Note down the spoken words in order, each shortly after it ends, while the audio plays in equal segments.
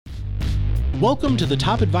Welcome to the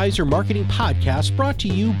Top Advisor Marketing Podcast, brought to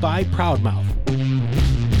you by Proudmouth.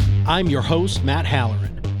 I'm your host, Matt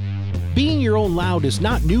Halloran. Being your own loud is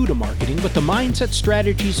not new to marketing, but the mindset,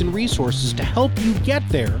 strategies, and resources to help you get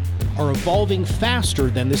there are evolving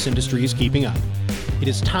faster than this industry is keeping up. It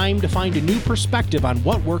is time to find a new perspective on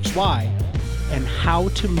what works why and how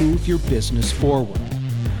to move your business forward.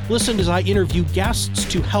 Listen as I interview guests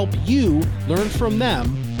to help you learn from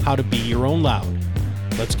them how to be your own loud.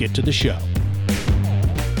 Let's get to the show.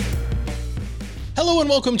 Hello and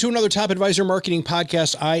welcome to another Top Advisor Marketing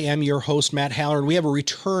Podcast. I am your host, Matt Halloran. We have a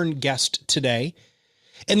return guest today.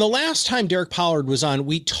 And the last time Derek Pollard was on,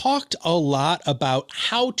 we talked a lot about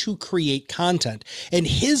how to create content. And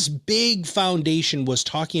his big foundation was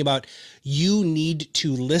talking about you need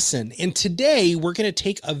to listen. And today we're going to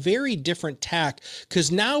take a very different tack,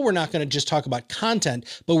 because now we're not going to just talk about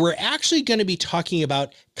content, but we're actually going to be talking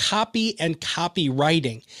about copy and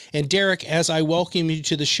copywriting. And Derek, as I welcome you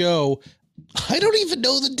to the show, I don't even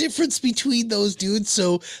know the difference between those dudes.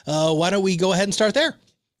 So why don't we go ahead and start there?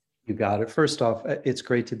 You got it. First off, it's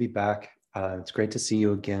great to be back. It's great to see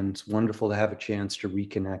you again. It's wonderful to have a chance to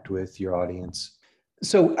reconnect with your audience.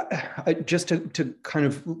 So just to kind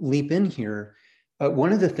of leap in here,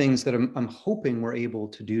 one of the things that I'm hoping we're able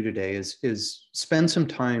to do today is spend some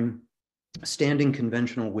time standing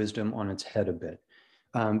conventional wisdom on its head a bit.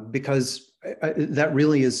 Because that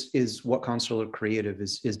really is what Constellar Creative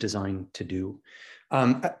is designed to do.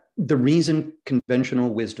 The reason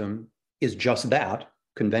conventional wisdom is just that,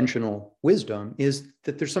 conventional wisdom, is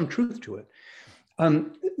that there's some truth to it.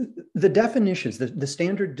 The definitions, the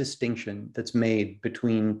standard distinction that's made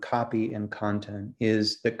between copy and content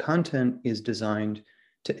is that content is designed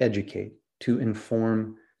to educate, to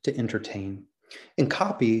inform, to entertain, and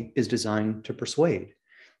copy is designed to persuade.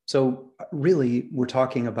 So really, we're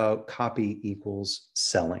talking about copy equals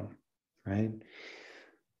selling, right?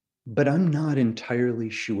 But I'm not entirely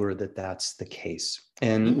sure that that's the case.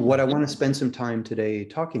 And what I want to spend some time today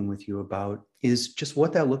talking with you about is just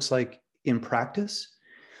what that looks like in practice.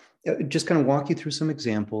 Just kind of walk you through some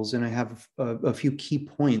examples. And I have a few key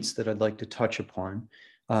points that I'd like to touch upon.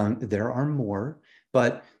 There are more,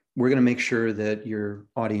 but we're going to make sure that your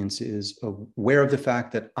audience is aware of the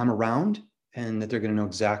fact that I'm around, and that they're going to know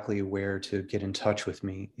exactly where to get in touch with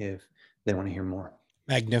me if they want to hear more.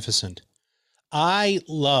 Magnificent.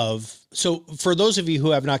 So for those of you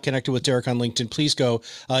who have not connected with Derek on LinkedIn, please go,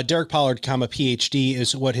 Derek Pollard, PhD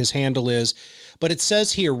is what his handle is. But it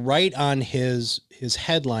says here right on his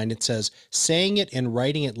headline, it says, saying it and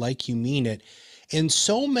writing it like you mean it. And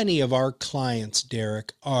so many of our clients,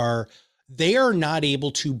 Derek, they are not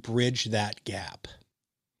able to bridge that gap.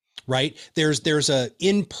 Right? There's a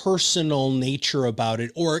impersonal nature about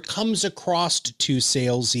it, or it comes across too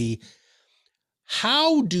salesy.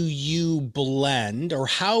 How do you blend, or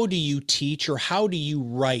how do you teach, or how do you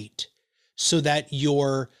write so that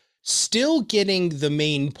you're still getting the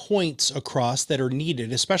main points across that are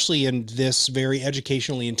needed, especially in this very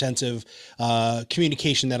educationally intensive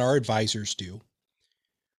communication that our advisors do,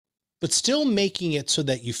 but still making it so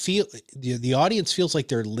that you feel the audience feels like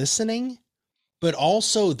they're listening, but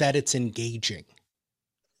also that it's engaging?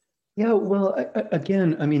 Yeah, well,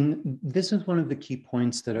 again, I mean, this is one of the key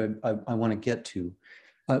points that I want to get to.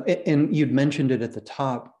 And you'd mentioned it at the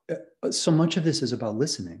top. So much of this is about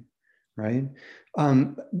listening, right?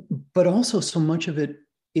 But also so much of it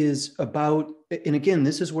is about, and again,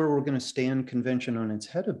 this is where we're going to stand convention on its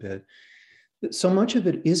head a bit. So much of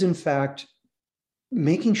it is, in fact,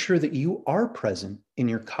 making sure that you are present in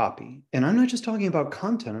your copy. And I'm not just talking about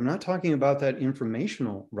content. I'm not talking about that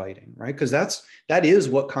informational writing, right? Because that is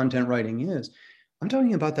what content writing is. I'm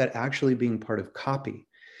talking about that actually being part of copy.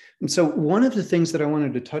 And so one of the things that I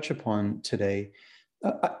wanted to touch upon today,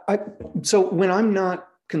 so when I'm not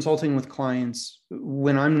consulting with clients,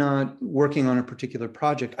 when I'm not working on a particular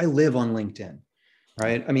project, I live on LinkedIn,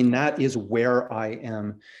 right? I mean, that is where I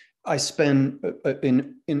am. I spend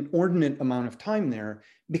an inordinate amount of time there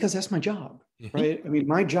because that's my job, right? I mean,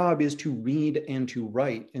 my job is to read and to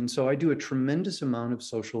write. And so I do a tremendous amount of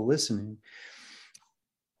social listening.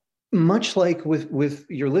 Much like with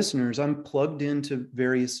your listeners, I'm plugged into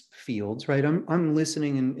various fields, right? I'm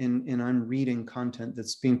listening and I'm reading content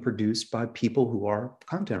that's being produced by people who are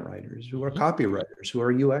content writers, who are copywriters, who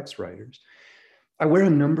are UX writers. I wear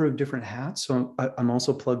a number of different hats, so I'm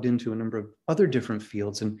also plugged into a number of other different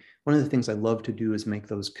fields. And one of the things I love to do is make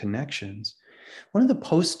those connections. One of the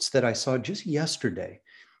posts that I saw just yesterday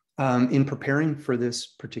in preparing for this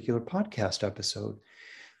particular podcast episode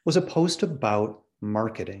was a post about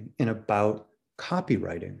marketing and about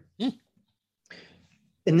copywriting.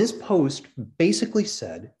 And this post basically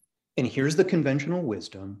said, And here's the conventional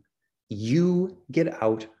wisdom: you get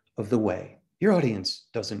out of the way. Your audience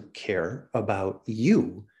doesn't care about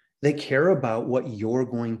you. They care about what you're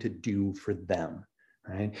going to do for them,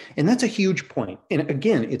 right? And that's a huge point. And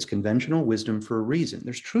again, it's conventional wisdom for a reason.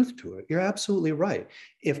 There's truth to it. You're absolutely right.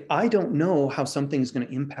 If I don't know how something's going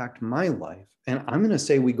to impact my life, and I'm going to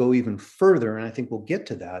say we go even further, and I think we'll get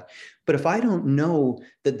to that, but if I don't know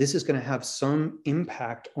that this is going to have some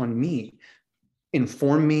impact on me,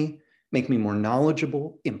 inform me, make me more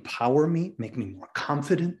knowledgeable, empower me, make me more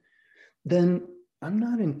confident, then I'm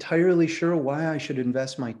not entirely sure why I should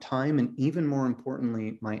invest my time and, even more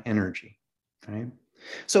importantly, my energy, right?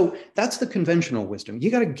 So that's the conventional wisdom.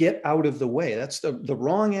 You got to get out of the way. That's the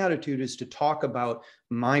wrong attitude, is to talk about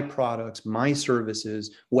my products, my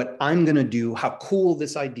services, what I'm going to do, how cool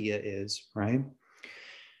this idea is, right?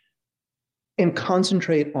 And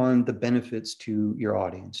concentrate on the benefits to your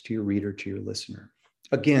audience, to your reader, to your listener.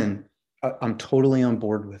 Again, I'm totally on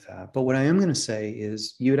board with that. But what I am going to say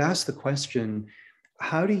is, you'd ask the question,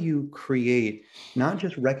 how do you create not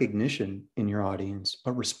just recognition in your audience,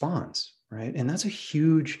 but response, right? And that's a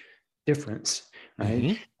huge difference, right?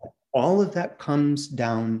 Mm-hmm. All of that comes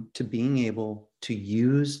down to being able to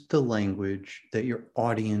use the language that your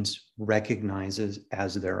audience recognizes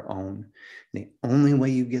as their own. And the only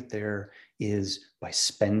way you get there is by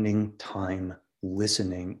spending time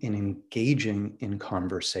listening and engaging in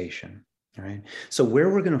conversation, right? So where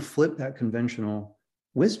we're going to flip that conventional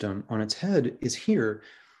wisdom on its head is here.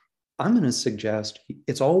 I'm going to suggest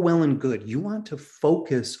it's all well and good. You want to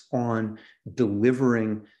focus on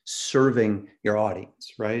delivering, serving your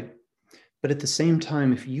audience, right? But at the same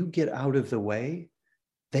time, if you get out of the way,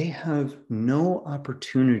 they have no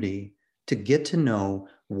opportunity to get to know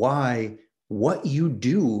why what you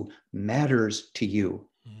do matters to you.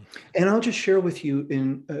 And I'll just share with you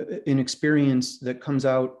an experience that comes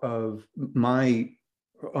out of my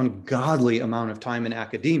ungodly amount of time in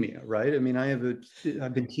academia, right? I mean, I've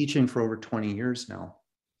been teaching for over 20 years now.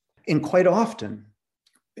 And quite often,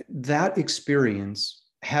 that experience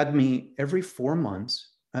had me every 4 months,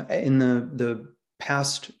 in the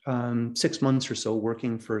past 6 months or so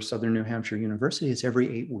working for Southern New Hampshire University, it's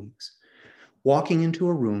every 8 weeks, walking into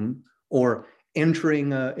a room or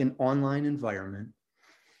entering an online environment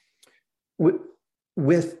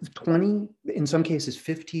with 20, in some cases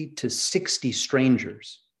 50 to 60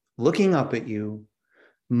 strangers looking up at you,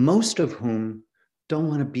 most of whom don't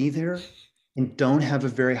want to be there and don't have a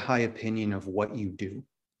very high opinion of what you do.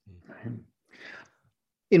 Right?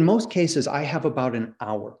 In most cases, I have about an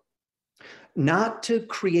hour, not to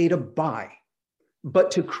create a buy, but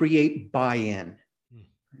to create buy-in.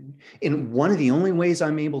 And one of the only ways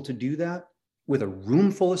I'm able to do that with a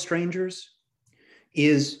room full of strangers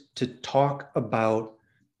is to talk about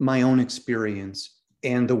my own experience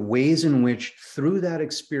and the ways in which, through that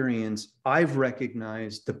experience, I've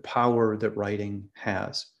recognized the power that writing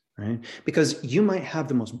has, right? Because you might have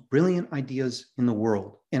the most brilliant ideas in the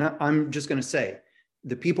world. And I'm just going to say,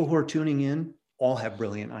 the people who are tuning in all have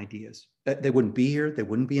brilliant ideas. They wouldn't be here, they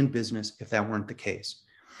wouldn't be in business if that weren't the case.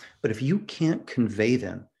 But if you can't convey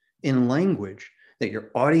them in language that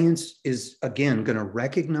your audience is, again, going to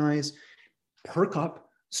recognize, perk up,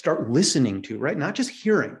 start listening to, right? Not just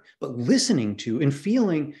hearing, but listening to and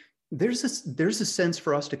feeling, there's a sense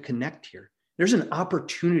for us to connect here. There's an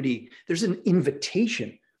opportunity, there's an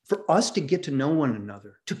invitation for us to get to know one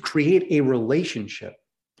another, to create a relationship.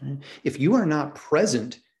 If you are not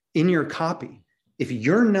present in your copy, if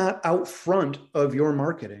you're not out front of your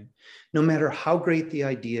marketing, no matter how great the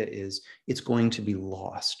idea is, it's going to be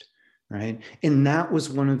lost, right? And that was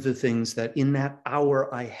one of the things that in that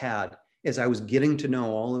hour I had, as I was getting to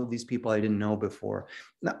know all of these people I didn't know before,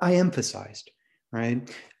 I emphasized,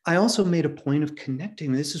 right? I also made a point of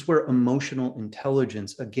connecting. This is where emotional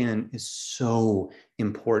intelligence, again, is so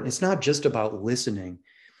important. It's not just about listening.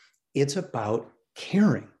 It's about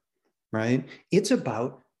caring, right? It's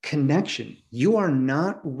about connection. You are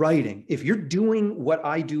not writing. If you're doing what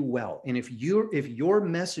I do well, and if your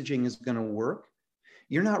messaging is going to work,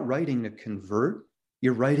 you're not writing to convert,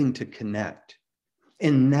 you're writing to connect.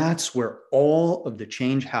 And that's where all of the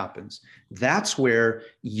change happens. That's where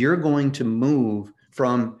you're going to move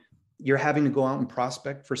from you're having to go out and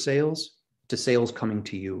prospect for sales to sales coming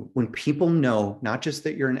to you. When people know not just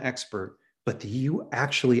that you're an expert, but that you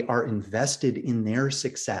actually are invested in their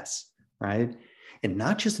success, right? And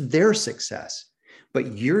not just their success,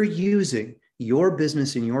 but you're using your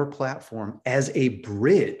business and your platform as a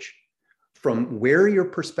bridge from where your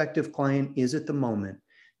prospective client is at the moment,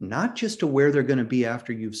 not just to where they're going to be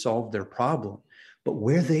after you've solved their problem, but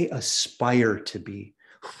where they aspire to be,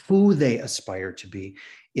 who they aspire to be.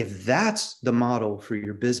 If that's the model for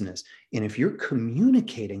your business, and if you're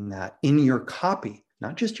communicating that in your copy,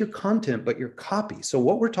 not just your content, but your copy. So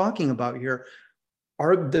what we're talking about here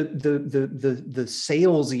are the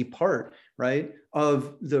salesy part, right,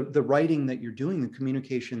 of the writing that you're doing, the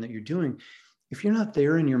communication that you're doing. If you're not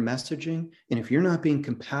there in your messaging, and if you're not being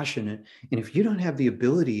compassionate, and if you don't have the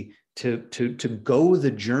ability to go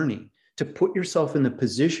the journey, to put yourself in the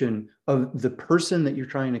position of the person that you're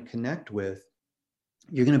trying to connect with,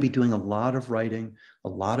 you're going to be doing a lot of writing, a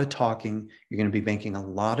lot of talking. You're going to be making a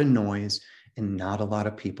lot of noise, and not a lot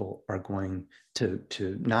of people are going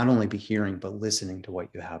to not only be hearing, but listening to what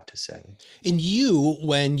you have to say. And you,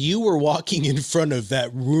 when you were walking in front of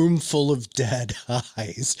that room full of dead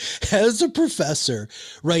eyes as a professor,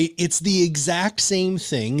 right? It's the exact same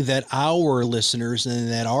thing that our listeners and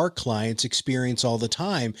that our clients experience all the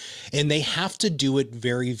time. And they have to do it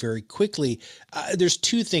very, very quickly. There's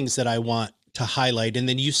two things that I want to highlight. And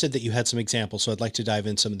then you said that you had some examples. So I'd like to dive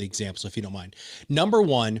in some of the examples, if you don't mind. Number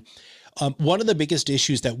one, one of the biggest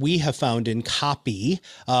issues that we have found in copy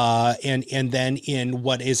and then in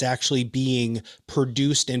what is actually being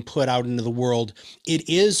produced and put out into the world, it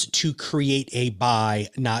is to create a buy,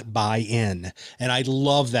 not buy in. And I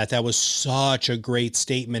love that. That was such a great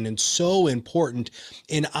statement and so important.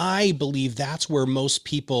 And I believe that's where most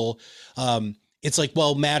people, it's like,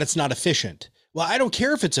 well, Matt, it's not efficient. Well, I don't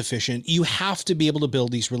care if it's efficient. You have to be able to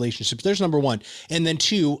build these relationships. There's number one. And then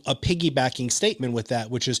two, a piggybacking statement with that,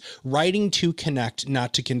 which is writing to connect,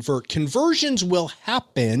 not to convert. Conversions will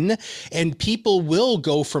happen and people will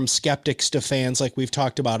go from skeptics to fans like we've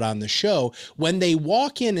talked about on the show. When they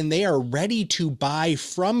walk in and they are ready to buy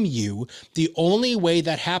from you, the only way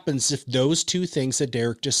that happens if those two things that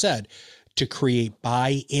Derek just said, to create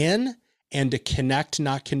buy-in and to connect,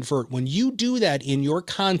 not convert. When you do that in your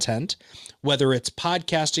content, whether it's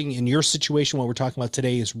podcasting, in your situation, what we're talking about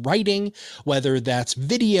today is writing, whether that's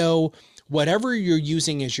video, whatever you're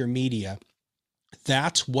using as your media,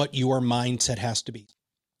 that's what your mindset has to be.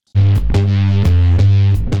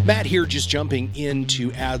 Matt here, just jumping in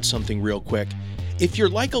to add something real quick. If you're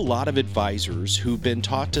like a lot of advisors who've been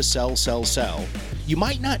taught to sell, sell, sell, you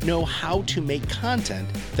might not know how to make content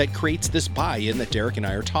that creates this buy-in that Derek and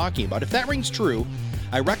I are talking about. If that rings true,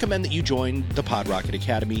 I recommend that you join the PodRocket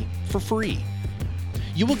Academy for free.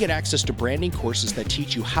 You will get access to branding courses that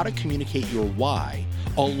teach you how to communicate your why,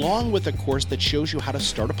 along with a course that shows you how to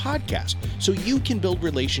start a podcast so you can build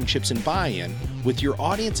relationships and buy-in with your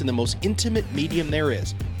audience in the most intimate medium there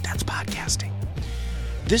is. That's podcasting.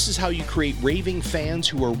 This is how you create raving fans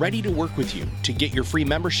who are ready to work with you. To get your free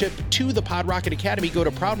membership to the PodRocket Academy, go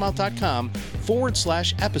to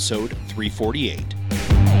proudmouth.com/episode 348.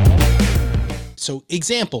 So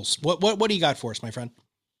examples, what do you got for us, my friend?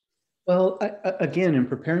 Well, again, in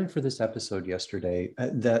preparing for this episode yesterday,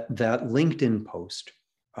 that LinkedIn post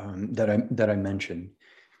that I mentioned,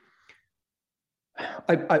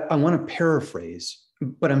 I want to paraphrase,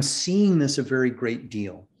 but I'm seeing this a very great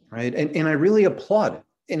deal, right? And I really applaud it.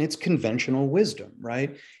 And it's conventional wisdom,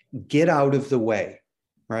 right? Get out of the way,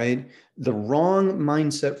 right? The wrong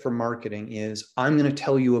mindset for marketing is, I'm going to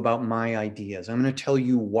tell you about my ideas. I'm going to tell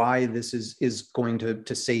you why this is going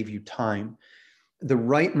to save you time. The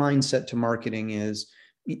right mindset to marketing is,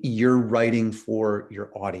 you're writing for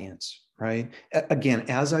your audience, right? Again,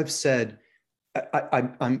 as I've said,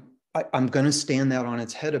 I'm going to stand that on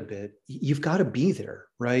its head a bit. You've got to be there,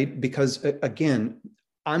 right? Because again,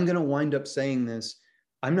 I'm going to wind up saying this.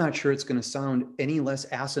 I'm not sure it's going to sound any less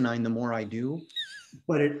asinine the more I do,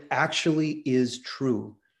 but it actually is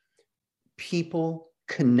true. People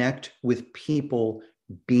connect with people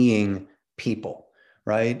being people,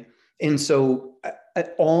 right? And so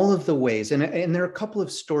at all of the ways, and there are a couple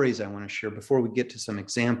of stories I want to share before we get to some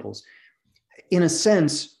examples. In a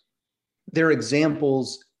sense, they're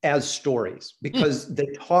examples as stories because they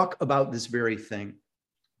talk about this very thing.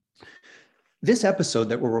 This episode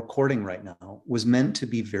that we're recording right now was meant to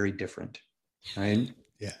be very different, right?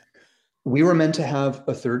 Yeah. We were meant to have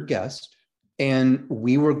a third guest, and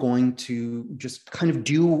we were going to just kind of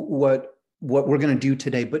do what we're going to do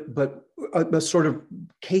today, but a sort of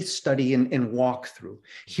case study and walkthrough.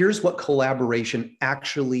 Here's what collaboration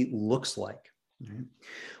actually looks like. Right?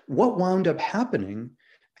 What wound up happening,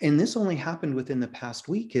 and this only happened within the past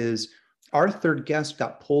week, is our third guest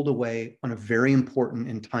got pulled away on a very important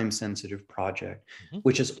and time-sensitive project,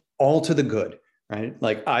 which is all to the good, right?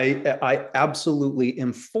 Like I absolutely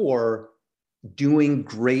am for doing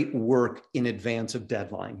great work in advance of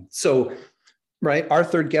deadline. So, right, our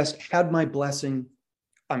third guest had my blessing.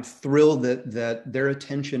 I'm thrilled that their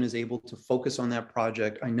attention is able to focus on that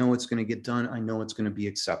project. I know it's going to get done. I know it's going to be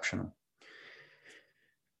exceptional.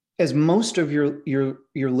 as most of your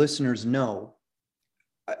listeners know,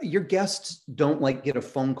 your guests don't like get a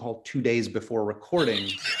phone call 2 days before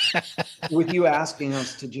recording with you asking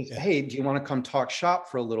us to just, hey, do you want to come talk shop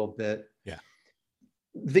for a little bit? Yeah.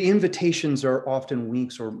 The invitations are often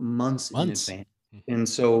weeks or months. In advance. And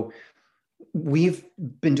so we've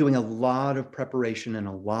been doing a lot of preparation and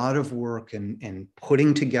a lot of work and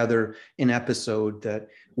putting together an episode that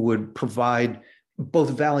would provide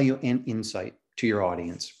both value and insight to your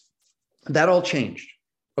audience. That all changed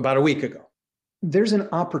about a week ago. There's an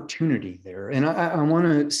opportunity there. And I want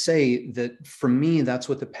to say that for me, that's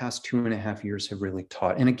what the past 2.5 years have really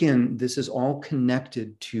taught. And again, this is all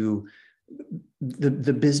connected to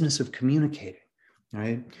the business of communicating,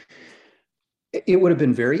 right? It would have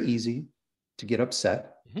been very easy to get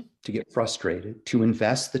upset, to get frustrated, to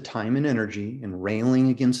invest the time and energy in railing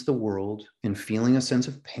against the world and feeling a sense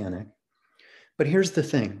of panic. But here's the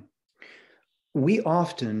thing. We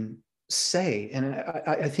often say, and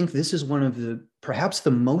I think this is one of perhaps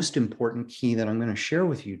the most important key that I'm going to share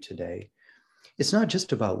with you today. It's not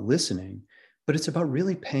just about listening, but it's about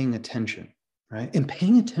really paying attention, right? And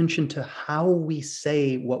paying attention to how we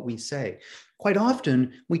say what we say. Quite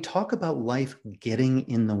often, we talk about life getting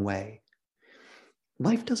in the way.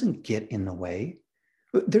 Life doesn't get in the way.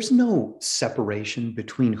 There's no separation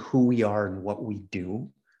between who we are and what we do.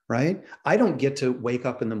 Right? I don't get to wake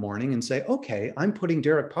up in the morning and say, okay, I'm putting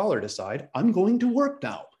Derek Pollard aside. I'm going to work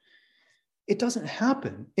now. It doesn't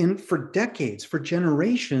happen. And for decades, for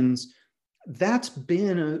generations, that's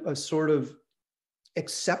been a sort of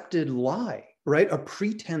accepted lie, right? A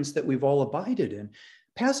pretense that we've all abided in.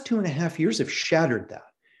 Past 2.5 years have shattered that,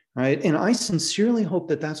 right? And I sincerely hope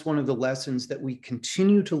that that's one of the lessons that we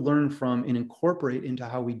continue to learn from and incorporate into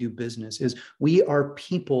how we do business is we are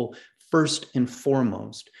people first and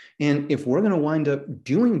foremost. And if we're going to wind up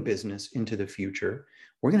doing business into the future,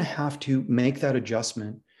 we're going to have to make that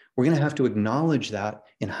adjustment. We're going to have to acknowledge that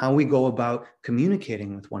in how we go about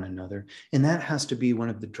communicating with one another. And that has to be one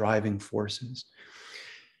of the driving forces.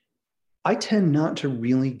 I tend not to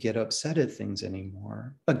really get upset at things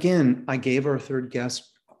anymore. Again, I gave our third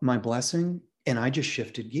guest my blessing and I just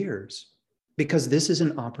shifted gears because this is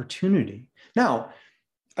an opportunity. Now,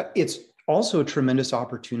 it's also a tremendous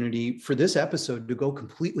opportunity for this episode to go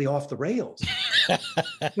completely off the rails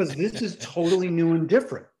because this is totally new and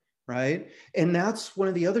different, right? And that's one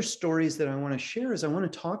of the other stories that I want to share is I want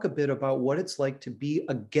to talk a bit about what it's like to be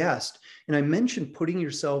a guest. And I mentioned putting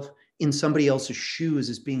yourself in somebody else's shoes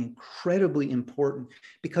as being incredibly important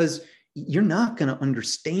because you're not going to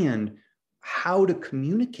understand how to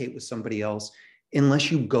communicate with somebody else unless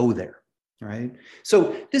you go there, right?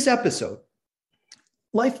 So this episode,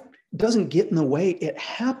 life doesn't get in the way. It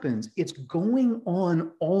happens. It's going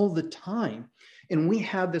on all the time. And we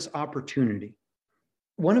have this opportunity.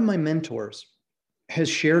 One of my mentors has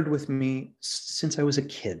shared with me since I was a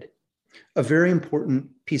kid, a very important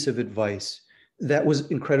piece of advice that was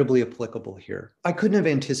incredibly applicable here. I couldn't have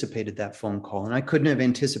anticipated that phone call and I couldn't have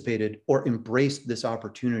anticipated or embraced this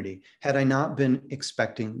opportunity had I not been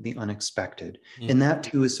expecting the unexpected. And that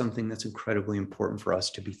too is something that's incredibly important for us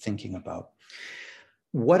to be thinking about.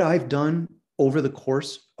 What I've done over the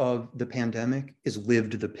course of the pandemic is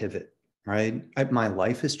lived the pivot, right? My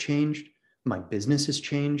life has changed, my business has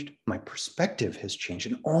changed, my perspective has changed,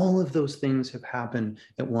 and all of those things have happened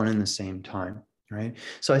at one and the same time, right?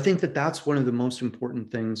 So I think that that's one of the most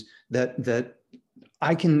important things that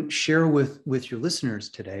I can share with your listeners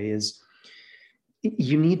today is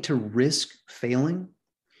you need to risk failing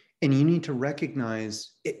and you need to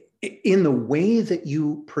recognize it. In the way that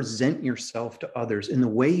you present yourself to others, in the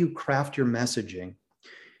way you craft your messaging,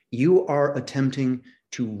 you are attempting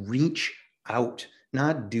to reach out,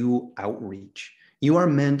 not do outreach. You are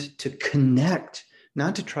meant to connect,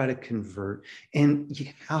 not to try to convert. And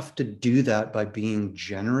you have to do that by being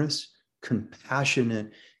generous,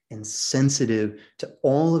 compassionate, and sensitive to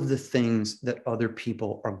all of the things that other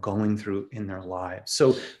people are going through in their lives.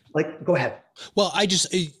 So, go ahead. Well,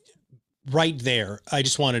 right there, I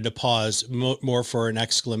just wanted to pause more for an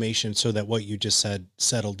exclamation so that what you just said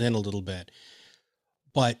settled in a little bit.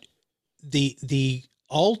 But the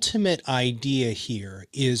ultimate idea here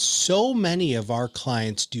is so many of our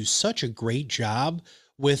clients do such a great job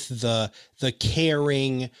with the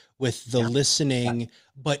caring, with the listening,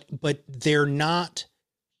 but they're not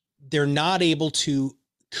able to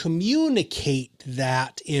communicate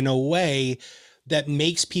that in a way that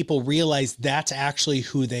makes people realize that's actually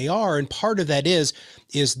who they are. And part of that is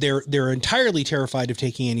they're entirely terrified of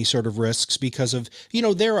taking any sort of risks because of,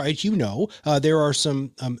 there are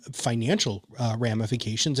some financial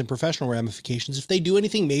ramifications and professional ramifications if they do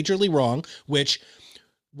anything majorly wrong, which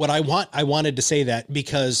I wanted to say that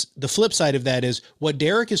because the flip side of that is what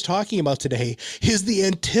Derek is talking about today is the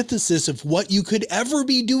antithesis of what you could ever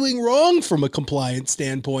be doing wrong from a compliance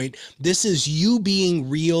standpoint. This is you being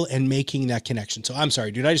real and making that connection. So I'm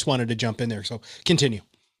sorry, dude, I just wanted to jump in there. So continue.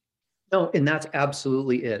 No, and that's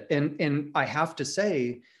absolutely it. And I have to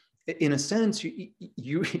say, in a sense,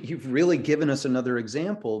 you've really given us another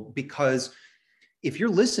example, because if you're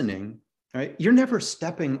listening, right, you're never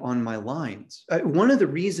stepping on my lines. One of the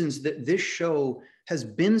reasons that this show has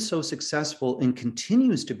been so successful and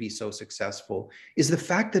continues to be so successful is the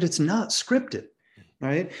fact that it's not scripted,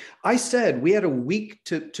 right? I said we had a week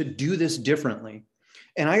to do this differently.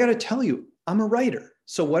 And I got to tell you, I'm a writer.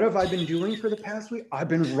 So what have I been doing for the past week? I've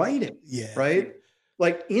been writing, right?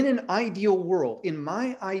 Like in an ideal world, in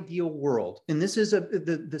my ideal world, and this is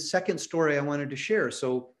the second story I wanted to share.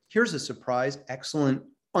 So here's a surprise, excellent,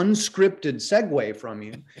 unscripted segue from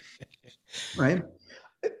you, right?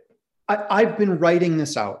 I've been writing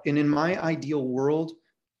this out. And in my ideal world,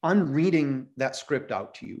 I'm reading that script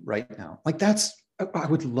out to you right now. Like I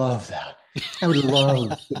would love that. I would love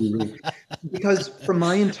to be reading. Because for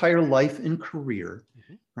my entire life and career,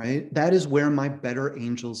 right, that is where my better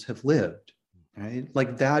angels have lived, right?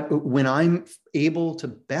 Like that, when I'm able to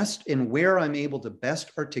best and where I'm able to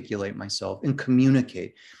best articulate myself and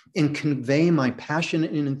communicate and convey my passion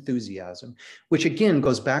and enthusiasm, which again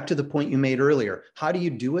goes back to the point you made earlier. How do you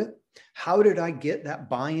do it? How did I get that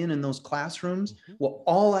buy-in in those classrooms? Well,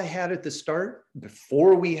 all I had at the start,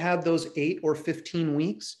 before we had those 8 or 15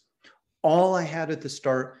 weeks, all I had at the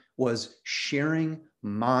start was sharing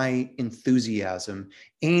my enthusiasm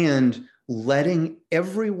and letting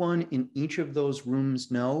everyone in each of those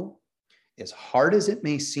rooms know, as hard as it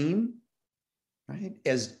may seem, right,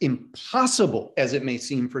 as impossible as it may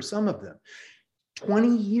seem for some of them,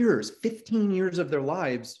 20 years, 15 years of their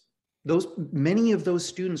lives, many of those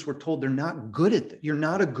students were told they're not good at that. You're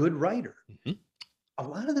not a good writer. A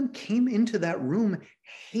lot of them came into that room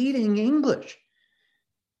hating English.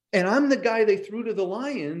 And I'm the guy they threw to the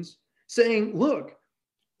lions saying, look,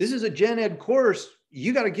 this is a gen ed course.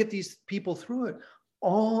 You got to get these people through it.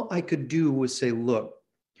 All I could do was say, look,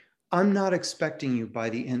 I'm not expecting you by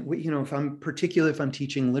the end, you know, particularly if I'm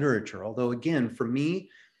teaching literature, although again, for me,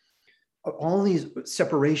 all these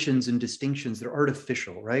separations and distinctions, they're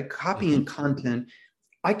artificial, right? Copy and content,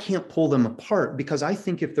 I can't pull them apart, because I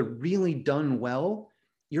think if they're really done well,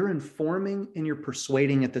 you're informing and you're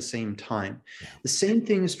persuading at the same time. The same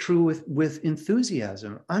thing is true with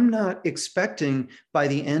enthusiasm. I'm not expecting by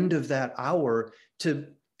the end of that hour to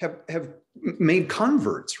have made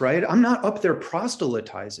converts, right? I'm not up there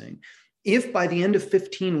proselytizing. If by the end of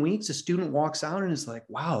 15 weeks, a student walks out and is like,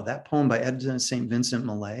 wow, that poem by Edna St. Vincent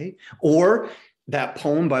Millay, or that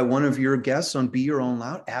poem by one of your guests on Be Your Own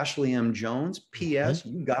Loud, Ashley M. Jones, P.S.,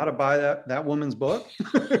 you got to buy that woman's book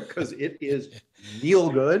because it is real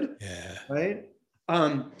good, right?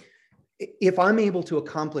 If I'm able to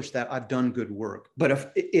accomplish that, I've done good work.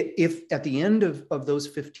 But if at the end of those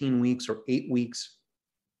 15 weeks or 8 weeks,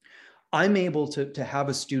 I'm able to have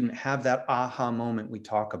a student have that aha moment we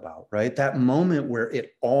talk about, right? That moment where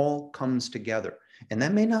it all comes together. And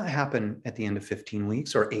that may not happen at the end of 15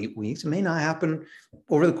 weeks or 8 weeks. It may not happen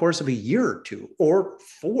over the course of a year or 2 or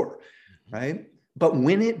 4, right? But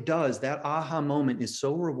when it does, that aha moment is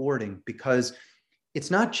so rewarding, because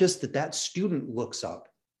it's not just that student looks up,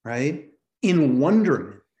 right, in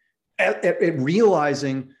wonderment at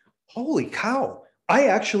realizing, holy cow, I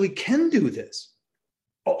actually can do this.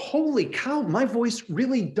 Oh, holy cow, my voice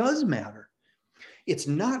really does matter. It's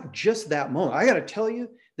not just that moment. I got to tell you,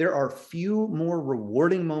 there are few more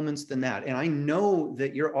rewarding moments than that. And I know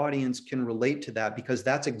that your audience can relate to that, because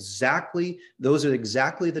those are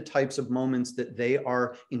exactly the types of moments that they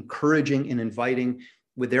are encouraging and inviting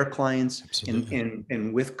with their clients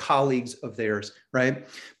and with colleagues of theirs, right?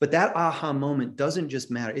 But that aha moment doesn't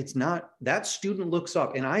just matter. It's not that student looks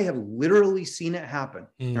up, and I have literally seen it happen,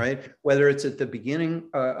 right? Whether it's at the beginning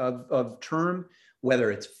of term,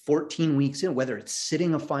 whether it's 14 weeks in, whether it's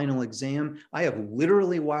sitting a final exam, I have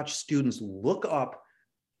literally watched students look up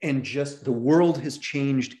and just the world has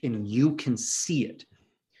changed and you can see it.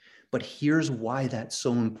 But here's why that's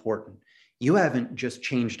so important. You haven't just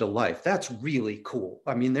changed a life. That's really cool.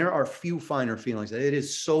 I mean, there are few finer feelings. It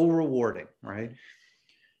is so rewarding, right?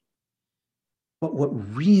 But what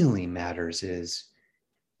really matters is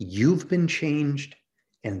you've been changed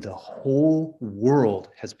and the whole world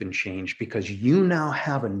has been changed, because you now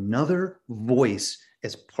have another voice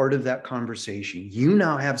as part of that conversation. You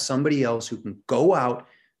now have somebody else who can go out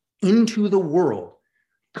into the world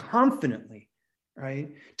confidently,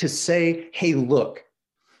 right, to say, hey, look,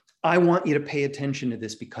 I want you to pay attention to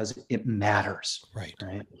this because it matters. Right.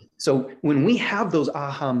 Right. So when we have those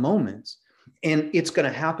aha moments, and it's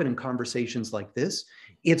going to happen in conversations like this,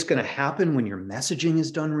 it's going to happen when your messaging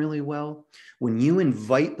is done really well. When you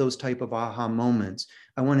invite those type of aha moments,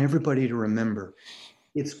 I want everybody to remember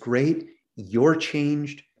it's great. You're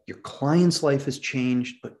changed. Your client's life has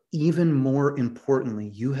changed. But even more importantly,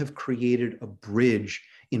 you have created a bridge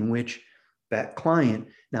in which that client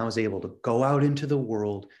now is able to go out into the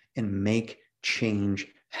world and make change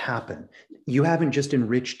happen. You haven't just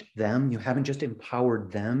enriched them. You haven't just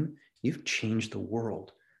empowered them. You've changed the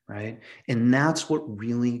world, right? And that's what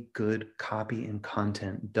really good copy and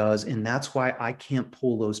content does. And that's why I can't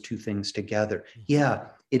pull those two things together. Yeah,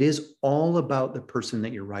 it is all about the person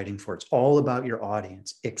that you're writing for. It's all about your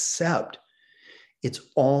audience, except it's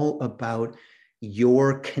all about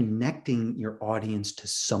your connecting your audience to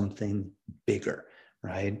something bigger,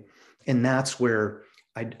 right? And that's where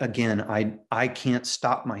I can't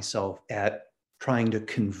stop myself at trying to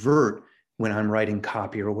convert when I'm writing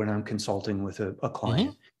copy or when I'm consulting with a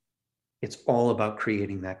client. It's all about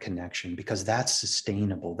creating that connection because that's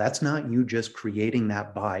sustainable. That's not you just creating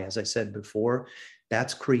that buy. As I said before,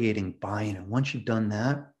 that's creating buy-in. And once you've done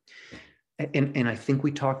that, and I think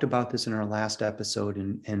we talked about this in our last episode,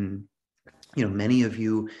 and many of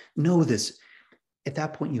you know this. At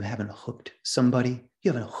that point, you haven't hooked somebody.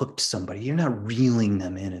 You haven't hooked somebody. You're not reeling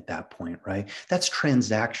them in at that point, right? That's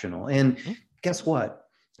transactional. And guess what?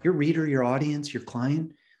 Your reader, your audience, your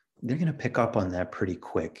client, they're going to pick up on that pretty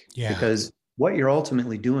quick. Yeah. Because what you're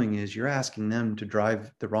ultimately doing is you're asking them to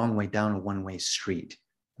drive the wrong way down a one-way street,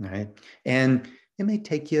 right? And it may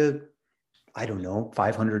take you,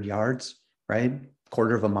 500 yards, right?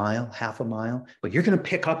 Quarter of a mile, half a mile, but you're going to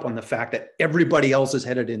pick up on the fact that everybody else is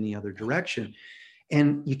headed in the other direction.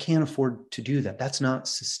 And you can't afford to do that. That's not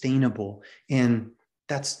sustainable. And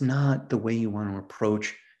that's not the way you want to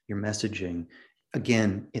approach your messaging.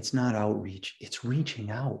 Again, it's not outreach, it's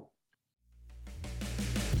reaching out.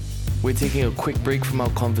 We're taking a quick break from our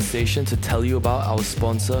conversation to tell you about our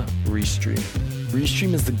sponsor, Restream.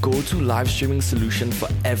 Restream is the go-to live streaming solution for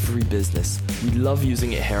every business. We love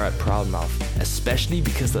using it here at Proudmouth, especially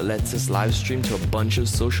because it lets us live stream to a bunch of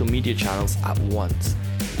social media channels at once.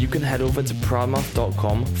 You can head over to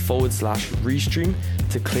proudmouth.com/Restream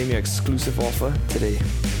to claim your exclusive offer today.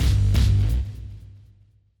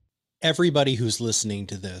 Everybody who's listening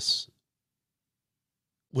to this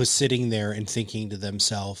was sitting there and thinking to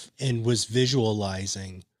themselves and was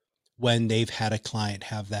visualizing when they've had a client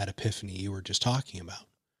have that epiphany you were just talking about.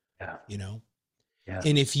 Yeah. Yeah.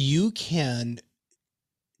 And if you can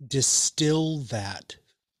distill that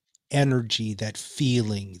energy, that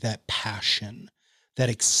feeling, that passion, that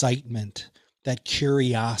excitement, that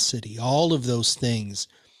curiosity, all of those things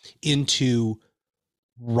into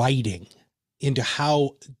writing, into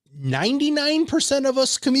how 99% of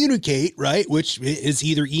us communicate, right? Which is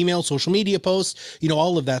either email, social media posts,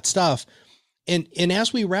 all of that stuff. And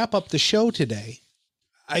as we wrap up the show today,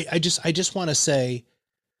 I just want to say,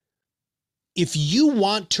 if you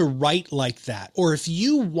want to write like that, or if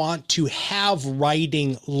you want to have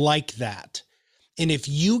writing like that, and if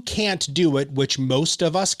you can't do it, which most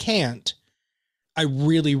of us can't, I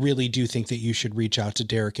really, really do think that you should reach out to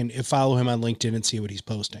Derek and follow him on LinkedIn and see what he's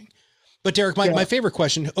posting. But Derek, my favorite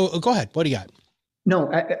question. Oh, go ahead. What do you got?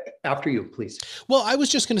 No, after you, please. Well, I was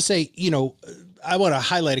just going to say, I want to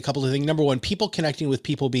highlight a couple of things. Number one, people connecting with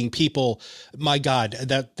people being people. My God,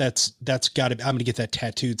 that's got to, I'm going to get that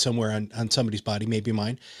tattooed somewhere on somebody's body, maybe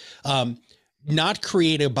mine. Not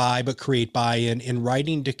create a buy, but create buy-in, and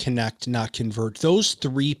writing to connect, not convert. Those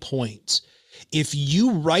 3 points. If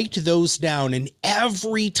you write those down, and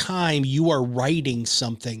every time you are writing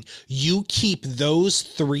something, you keep those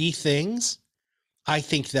 3 things, I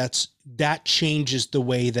think that changes the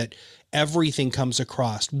way that everything comes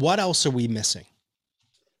across. What else are we missing?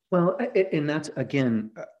 Well, and that's,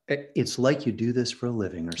 again, it's like you do this for a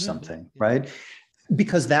living or something, right?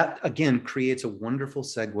 Because that, again, creates a wonderful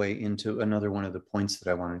segue into another one of the points that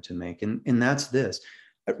I wanted to make. And that's this.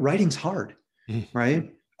 Writing's hard, right?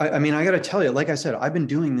 I mean, I got to tell you, like I said, I've been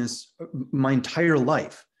doing this my entire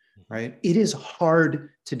life, right? It is hard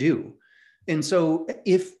to do. And so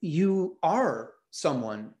if you are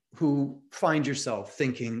someone who finds yourself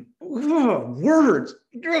thinking, words,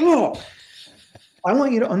 I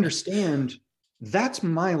want you to understand that's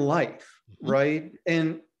my life, right?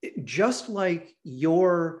 And just like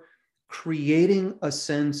you're creating a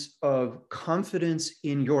sense of confidence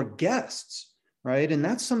in your guests, right? And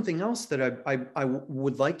that's something else that I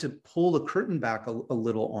would like to pull the curtain back a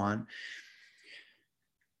little on.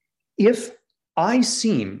 If I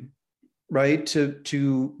seem right?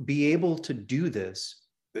 To be able to do this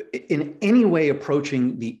in any way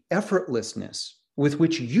approaching the effortlessness with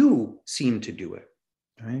which you seem to do it,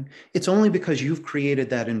 right? It's only because you've created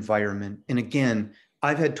that environment. And again,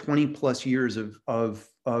 I've had 20 plus years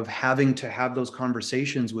of having to have those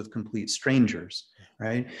conversations with complete strangers,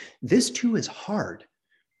 right? This too is hard,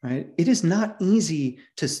 right? It is not easy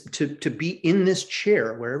to be in this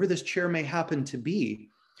chair, wherever this chair may happen to be,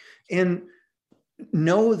 and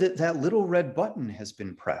know that that little red button has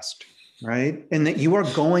been pressed, right? And that you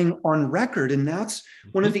are going on record. And that's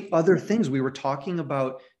one of the other things we were talking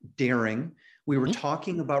about: daring. We were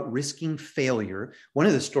talking about risking failure. One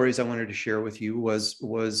of the stories I wanted to share with you was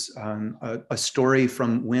a story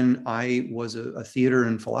from when I was a theater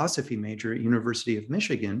and philosophy major at University of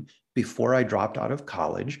Michigan before I dropped out of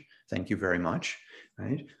college. Thank you very much.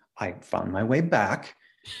 Right? I found my way back,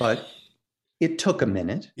 but it took a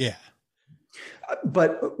minute. Yeah.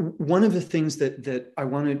 But one of the things that I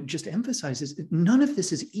want to just emphasize is none of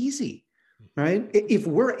this is easy. Right? If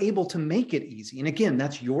we're able to make it easy, and again,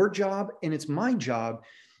 that's your job and it's my job,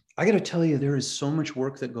 I got to tell you, there is so much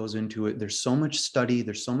work that goes into it. There's so much study,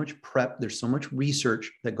 there's so much prep, there's so much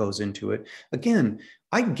research that goes into it. Again,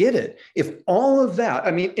 I get it. If all of that,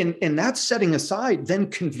 I mean, and that's setting aside, then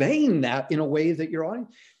conveying that in a way that you're on.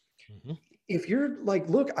 If you're like,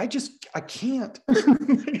 look, I can't,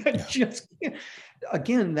 I just can't.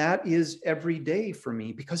 Again, that is every day for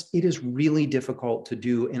me because it is really difficult to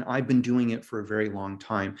do. And I've been doing it for a very long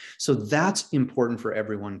time. So that's important for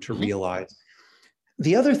everyone to realize.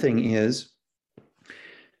 The other thing is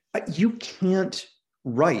you can't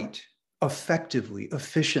write effectively,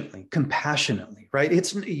 efficiently, compassionately,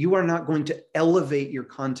 right? You are not going to elevate your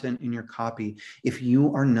content in your copy if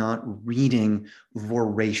you are not reading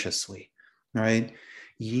voraciously, right?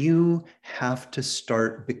 You have to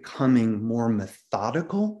start becoming more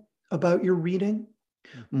methodical about your reading,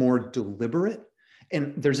 more deliberate.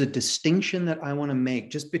 And there's a distinction that I want to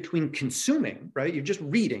make just between consuming, right? You're just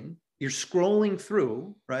reading, you're scrolling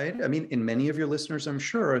through, right? I mean, and many of your listeners, I'm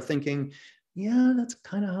sure, are thinking, yeah, that's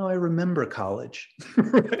kind of how I remember college.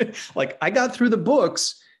 Right? Like I got through the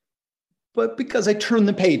books, but because I turned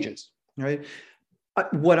the pages, right?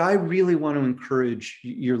 What I really want to encourage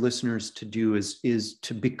your listeners to do is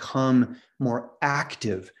to become more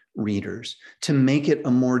active readers, to make it a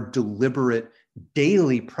more deliberate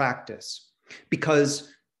daily practice, because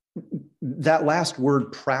that last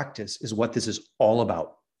word, practice, is what this is all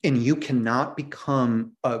about. And you cannot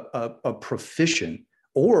become a proficient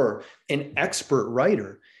or an expert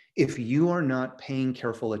writer if you are not paying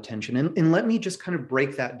careful attention. And let me just kind of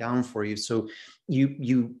break that down for you so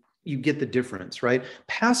you get the difference, right?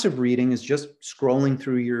 Passive reading is just scrolling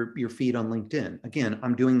through your feed on LinkedIn. Again,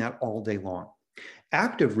 I'm doing that all day long.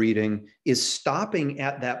 Active reading is stopping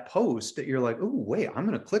at that post that you're like, oh, wait, I'm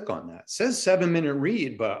going to click on that. It says 7-minute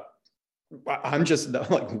read, but I'm just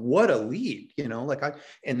like, what a lead,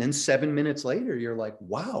 and then 7 minutes later, you're like,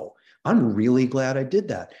 wow, I'm really glad I did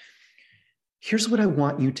that. Here's what I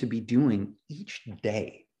want you to be doing each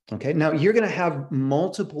day. Okay. Now you're going to have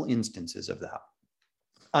multiple instances of that.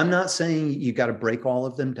 I'm not saying you got to break all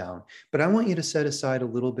of them down, but I want you to set aside a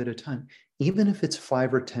little bit of time, even if it's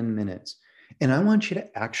 5 or 10 minutes. And I want you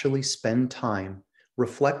to actually spend time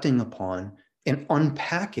reflecting upon and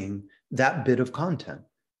unpacking that bit of content,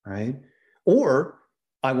 right? Or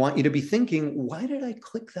I want you to be thinking, why did I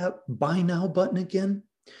click that buy now button again?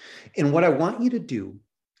 And what I want you to do,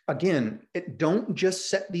 again, don't just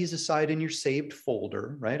set these aside in your saved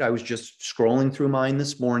folder, right? I was just scrolling through mine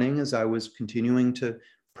this morning as I was continuing to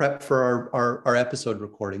prep for our episode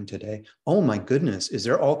recording today. Oh my goodness, is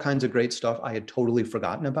there all kinds of great stuff I had totally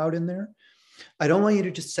forgotten about in there? I don't want you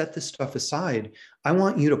to just set this stuff aside. I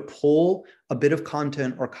want you to pull a bit of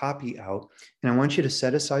content or copy out, and I want you to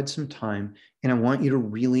set aside some time, and I want you to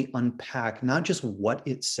really unpack not just what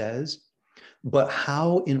it says, but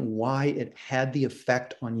how and why it had the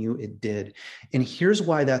effect on you it did. And here's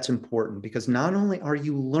why that's important, because not only are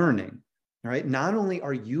you learning, right? Not only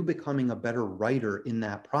are you becoming a better writer in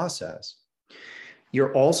that process,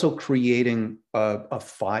 you're also creating a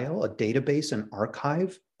file, a database, an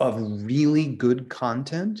archive of really good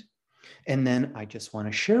content. And then I just want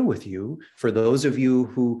to share with you, for those of you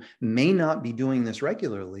who may not be doing this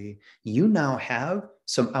regularly, you now have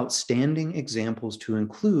some outstanding examples to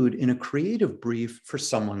include in a creative brief for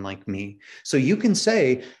someone like me. So you can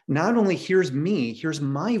say, not only here's me, here's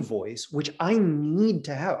my voice, which I need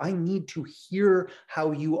to have. I need to hear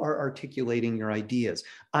how you are articulating your ideas.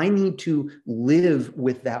 I need to live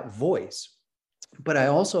with that voice. But I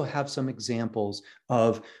also have some examples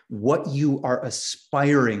of what you are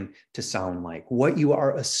aspiring to sound like, what you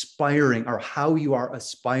are aspiring, or how you are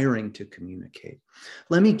aspiring to communicate.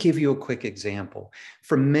 Let me give you a quick example.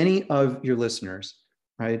 For many of your listeners,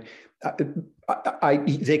 right,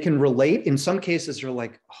 they can relate. In some cases, they're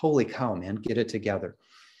like, holy cow, man, get it together.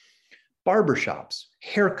 Barbershops,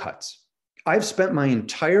 haircuts. I've spent my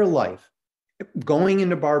entire life going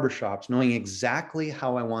into barbershops, knowing exactly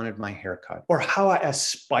how I wanted my haircut or how I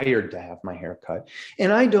aspired to have my haircut.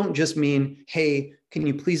 And I don't just mean, hey, can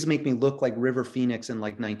you please make me look like River Phoenix in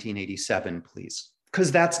like 1987, please?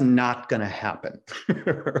 Because that's not going to happen,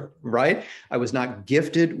 right? I was not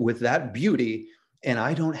gifted with that beauty, and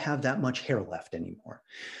I don't have that much hair left anymore.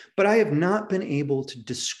 But I have not been able to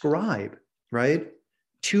describe, right,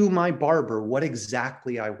 to my barber what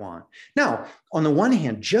exactly I want. Now, on the one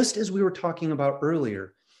hand, just as we were talking about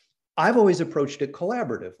earlier, I've always approached it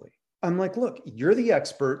collaboratively. I'm like, look, you're the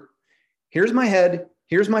expert. Here's my head.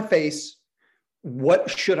 Here's my face.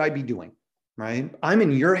 What should I be doing? Right? I'm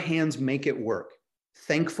in your hands. Make it work.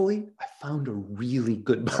 Thankfully, I found a really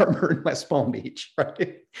good barber in West Palm Beach,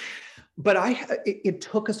 right? But it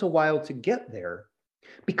took us a while to get there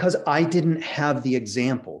because I didn't have the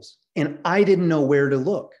examples and I didn't know where to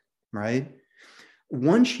look, right?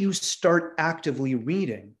 Once you start actively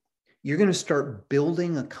reading, you're going to start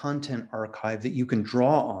building a content archive that you can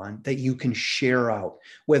draw on, that you can share out,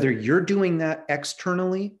 whether you're doing that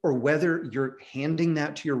externally or whether you're handing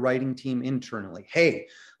that to your writing team internally. Hey,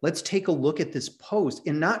 let's take a look at this post,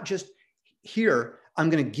 and not just here, I'm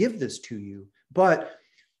going to give this to you, but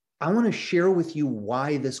I want to share with you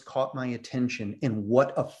why this caught my attention and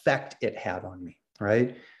what effect it had on me,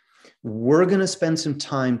 right? We're going to spend some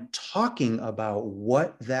time talking about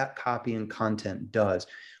what that copy and content does.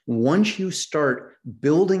 Once you start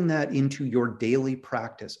building that into your daily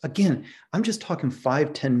practice, again, I'm just talking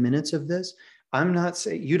 5-10 minutes of this. I'm not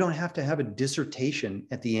saying you don't have to have a dissertation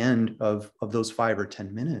at the end of those 5 or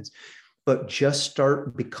 10 minutes, but just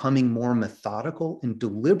start becoming more methodical and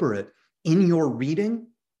deliberate in your reading.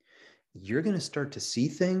 You're going to start to see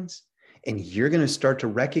things, and you're going to start to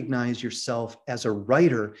recognize yourself as a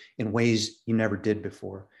writer in ways you never did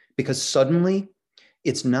before. Because suddenly,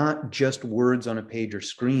 it's not just words on a page or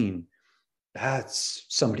screen. That's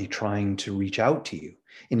somebody trying to reach out to you.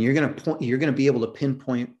 And you're going to be able to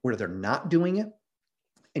pinpoint where they're not doing it,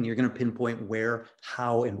 and you're going to pinpoint where,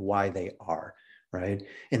 how, and why they are. Right.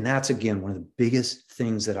 And that's, again, one of the biggest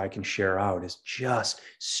things that I can share out is just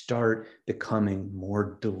start becoming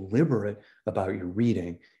more deliberate about your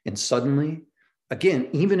reading. And suddenly, again,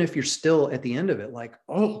 even if you're still at the end of it, like,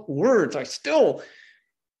 oh, words,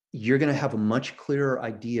 you're going to have a much clearer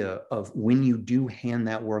idea of when you do hand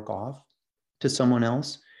that work off to someone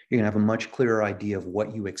else, you're going to have a much clearer idea of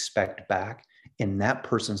what you expect back. And that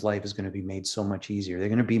person's life is going to be made so much easier. They're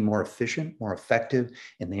going to be more efficient, more effective,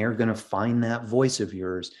 and they are going to find that voice of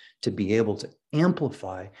yours to be able to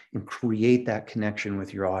amplify and create that connection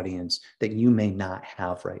with your audience that you may not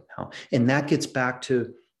have right now. And that gets back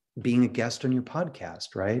to being a guest on your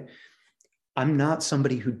podcast, right? I'm not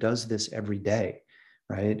somebody who does this every day,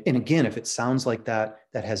 right? And again, if it sounds like that,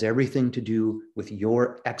 that has everything to do with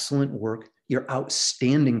your excellent work, your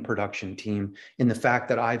outstanding production team, and the fact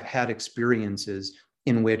that I've had experiences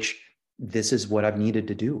in which this is what I've needed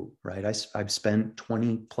to do, right? I've spent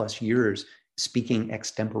 20 plus years speaking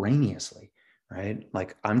extemporaneously, right?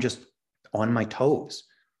 Like I'm just on my toes,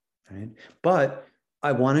 right? But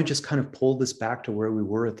I want to just kind of pull this back to where we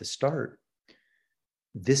were at the start.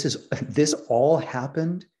 This all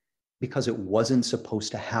happened because it wasn't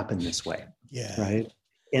supposed to happen this way, right?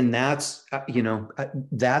 And that's,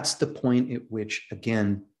 that's the point at which,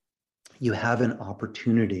 again, you have an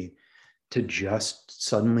opportunity to just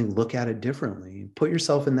suddenly look at it differently. Put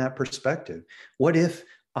yourself in that perspective. What if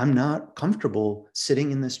I'm not comfortable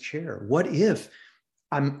sitting in this chair? What if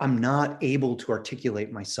I'm not able to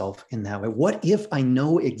articulate myself in that way? What if I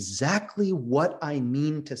know exactly what I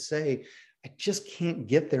mean to say? I just can't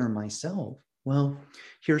get there myself. Well,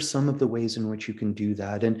 here's some of the ways in which you can do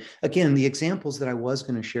that. And again, the examples that I was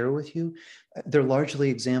going to share with you, they're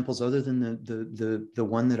largely examples other than the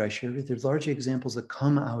one that I shared with you. They're largely examples that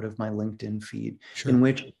come out of my LinkedIn feed, in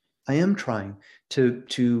which I am trying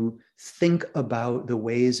to think about the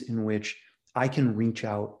ways in which I can reach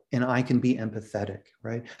out and I can be empathetic,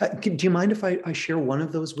 right? Do you mind if I share one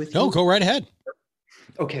of those with you? No, go right ahead.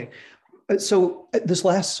 Okay. So this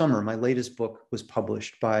last summer, my latest book was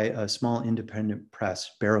published by a small independent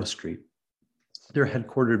press, Barrow Street. They're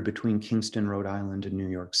headquartered between Kingston, Rhode Island, and New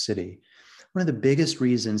York City. One of the biggest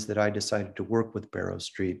reasons that I decided to work with Barrow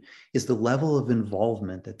Street is the level of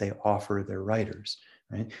involvement that they offer their writers,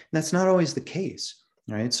 right? And that's not always the case,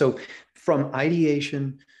 right? So from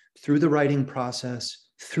ideation through the writing process,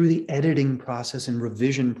 through the editing process and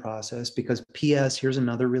revision process, because PS, here's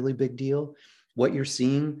another really big deal. What you're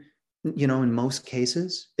seeing, in most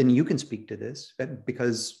cases, and you can speak to this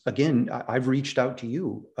because, again, I've reached out to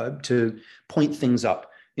you to point things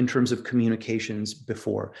up in terms of communications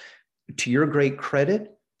before. To your great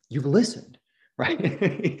credit, you've listened,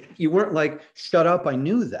 right? You weren't like, shut up, I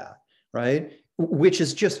knew that, right? Which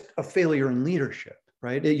is just a failure in leadership,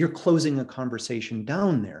 right? You're closing a conversation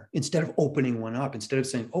down there instead of opening one up, instead of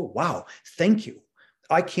saying, oh, wow, thank you.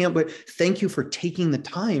 I can't, but thank you for taking the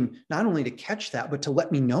time, not only to catch that, but to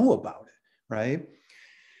let me know about it, right?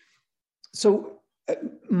 So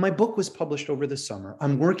my book was published over the summer.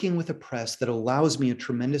 I'm working with a press that allows me a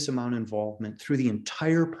tremendous amount of involvement through the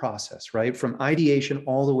entire process, right? From ideation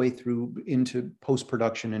all the way through into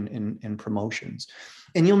post-production and promotions.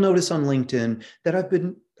 And you'll notice on LinkedIn that I've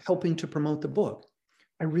been helping to promote the book.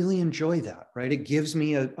 I really enjoy that, right? It gives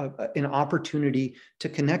me an opportunity to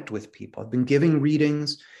connect with people. I've been giving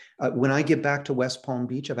readings. When I get back to West Palm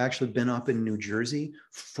Beach, I've actually been up in New Jersey,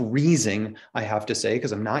 freezing, I have to say,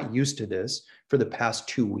 because I'm not used to this, for the past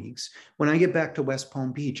 2 weeks. When I get back to West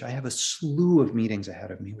Palm Beach, I have a slew of meetings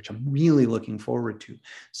ahead of me, which I'm really looking forward to,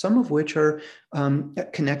 some of which are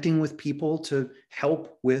connecting with people to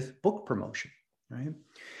help with book promotion, right?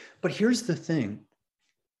 But here's the thing.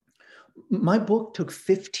 My book took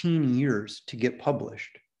 15 years to get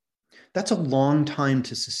published. That's a long time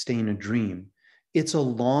to sustain a dream. It's a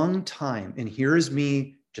long time, and here's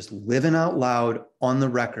me just living out loud on the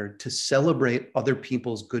record to celebrate other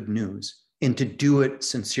people's good news and to do it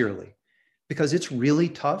sincerely, because it's really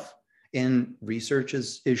tough. And research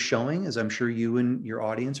is showing, as I'm sure you and your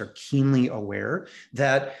audience are keenly aware,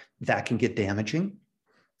 that can get damaging,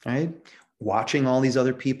 right? Watching all these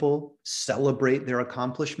other people celebrate their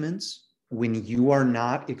accomplishments when you are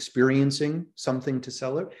not experiencing something to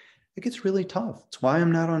celebrate, it gets really tough. It's why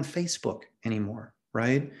I'm not on Facebook anymore,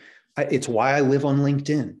 right? It's why I live on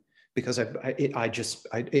LinkedIn, because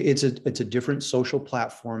it's a different social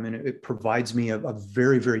platform, and it provides me a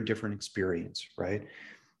very, very different experience, right?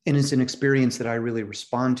 And it's an experience that I really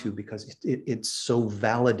respond to because it's so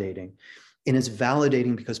validating. And it's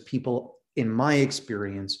validating because people, in my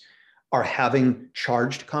experience, are having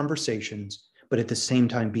charged conversations, but at the same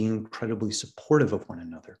time being incredibly supportive of one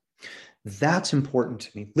another. That's important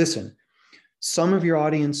to me. Listen, some of your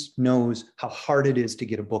audience knows how hard it is to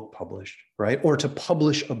get a book published, right? Or to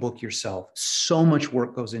publish a book yourself. So much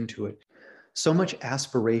work goes into it. So much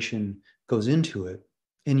aspiration goes into it.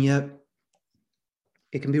 And yet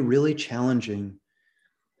it can be really challenging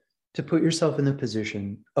to put yourself in the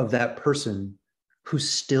position of that person who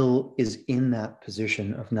still is in that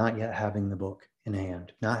position of not yet having the book in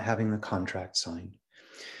hand, not having the contract signed.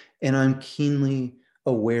 And I'm keenly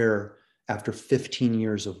aware after 15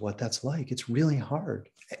 years of what that's like. It's really hard.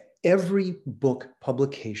 Every book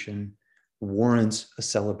publication warrants a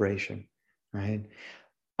celebration, right?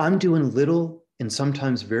 I'm doing little and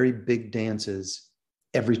sometimes very big dances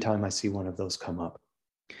every time I see one of those come up.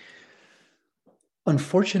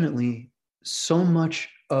 Unfortunately, so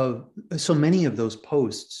many of those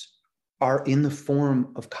posts are in the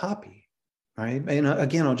form of copy, right? And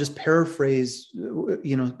again, I'll just paraphrase,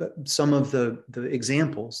 some of the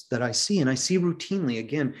examples that I see, and I see routinely.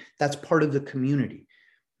 Again, that's part of the community,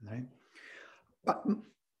 right?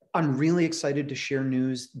 I'm really excited to share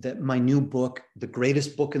news that my new book, The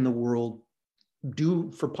Greatest Book in the World,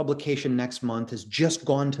 due for publication next month, has just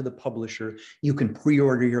gone to the publisher. You can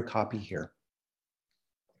pre-order your copy here.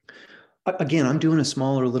 Again, I'm doing a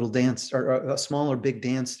smaller little dance, or a smaller big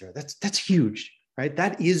dance there. That's huge, right?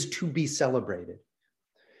 That is to be celebrated.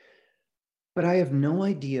 But I have no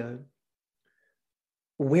idea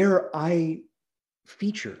where I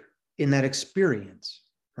feature in that experience,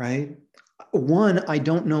 right? One, I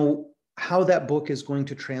don't know how that book is going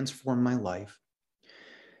to transform my life.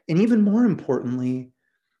 And even more importantly,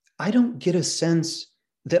 I don't get a sense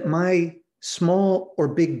that my small or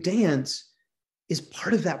big dance is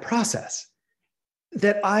part of that process,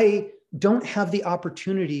 that I don't have the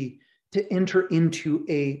opportunity to enter into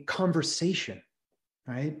a conversation,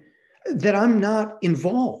 right? That I'm not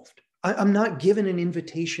involved. I'm not given an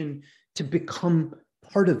invitation to become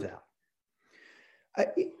part of that.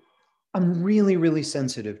 I'm really, really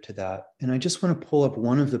sensitive to that. And I just want to pull up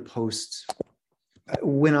one of the posts.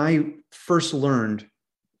 When I first learned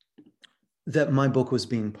that my book was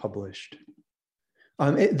being published,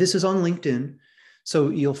 this is on LinkedIn. So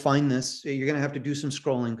you'll find this, you're going to have to do some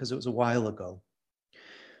scrolling because it was a while ago.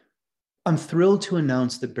 I'm thrilled to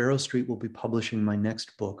announce that Barrow Street will be publishing my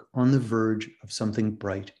next book, On the Verge of Something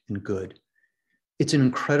Bright and Good. It's an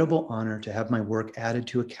incredible honor to have my work added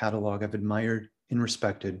to a catalog I've admired and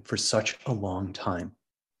respected for such a long time.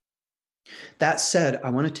 That said,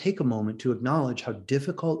 I want to take a moment to acknowledge how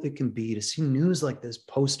difficult it can be to see news like this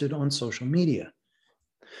posted on social media.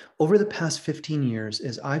 Over the past 15 years,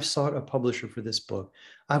 as I've sought a publisher for this book,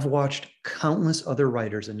 I've watched countless other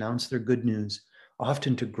writers announce their good news,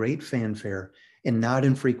 often to great fanfare, and not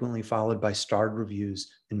infrequently followed by starred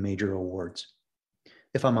reviews and major awards.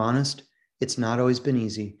 If I'm honest, it's not always been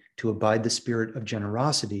easy to abide the spirit of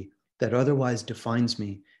generosity that otherwise defines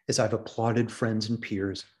me, as I've applauded friends and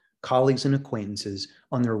peers, colleagues and acquaintances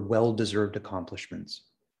on their well-deserved accomplishments.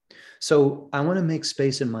 So I want to make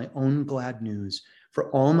space in my own glad news for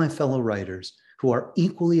all my fellow writers who are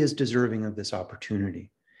equally as deserving of this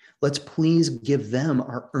opportunity. Let's please give them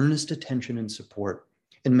our earnest attention and support,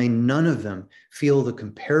 and may none of them feel the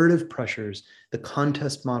comparative pressures the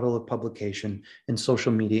contest model of publication and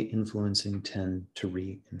social media influencing tend to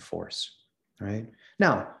reinforce, right?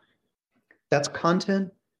 Now, that's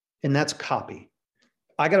content and that's copy.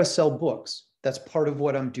 I got to sell books. That's part of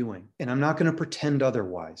what I'm doing. And I'm not going to pretend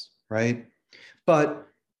otherwise, right? But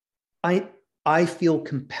I feel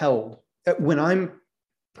compelled, when I'm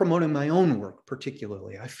promoting my own work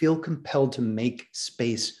particularly, I feel compelled to make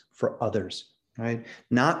space for others, right?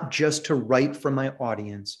 Not just to write for my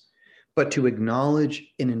audience, but to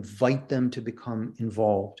acknowledge and invite them to become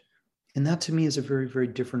involved. And that to me is a very, very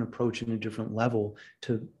different approach and a different level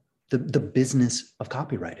to the business of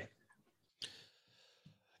copywriting.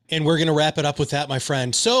 And we're going to wrap it up with that, my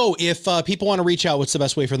friend. So if people want to reach out, what's the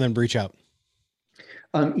best way for them to reach out?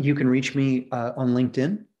 You can reach me on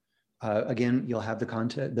LinkedIn. Again, you'll have the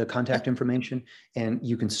contact information, and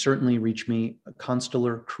you can certainly reach me at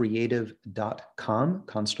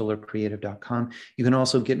constellarcreative.com. You can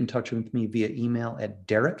also get in touch with me via email at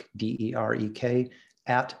Derek, DEREK,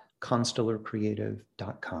 at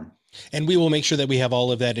constellarcreative.com. And we will make sure that we have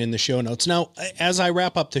all of that in the show notes. Now, as I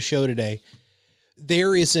wrap up the show today,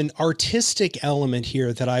 there is an artistic element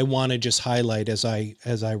here that I want to just highlight as I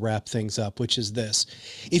wrap things up, which is this.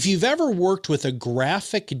 If you've ever worked with a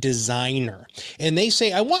graphic designer and they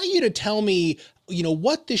say, I want you to tell me,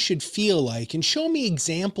 what this should feel like and show me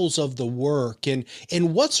examples of the work and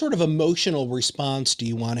what sort of emotional response do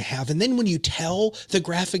you want to have? And then when you tell the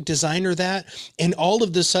graphic designer that, and all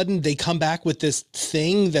of a sudden they come back with this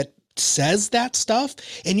thing that says that stuff,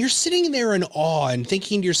 and you're sitting there in awe and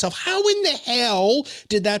thinking to yourself, how in the hell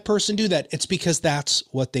did that person do that? It's because that's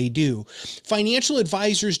what they do. Financial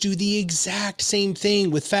advisors do the exact same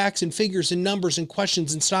thing with facts and figures and numbers and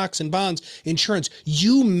questions and stocks and bonds, insurance.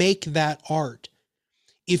 You make that art.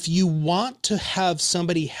 If you want to have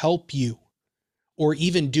somebody help you or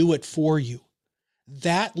even do it for you,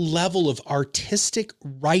 that level of artistic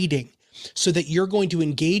writing, so that you're going to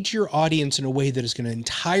engage your audience in a way that is going to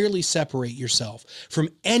entirely separate yourself from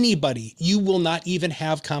anybody. You will not even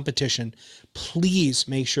have competition. Please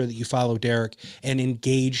make sure that you follow Derek and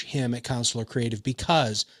engage him at Constellar Creative,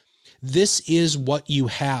 because this is what you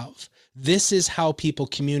have. This is how people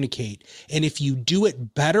communicate. And if you do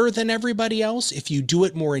it better than everybody else, if you do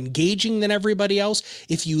it more engaging than everybody else,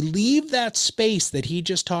 if you leave that space that he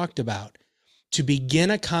just talked about to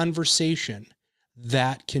begin a conversation,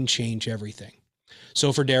 that can change everything.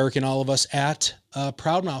 So for Derek and all of us at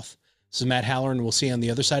Proudmouth, this is Matt Halloran. We'll see you on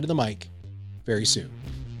the other side of the mic very soon.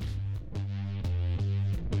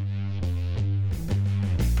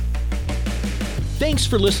 Thanks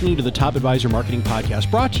for listening to the Top Advisor Marketing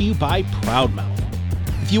Podcast, brought to you by Proudmouth.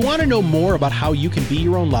 If you want to know more about how you can be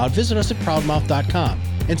your own loud, visit us at proudmouth.com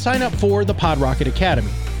and sign up for the PodRocket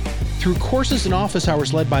Academy. Through courses and office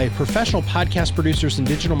hours led by professional podcast producers and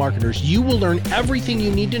digital marketers, you will learn everything you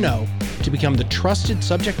need to know to become the trusted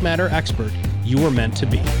subject matter expert you are meant to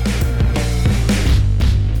be.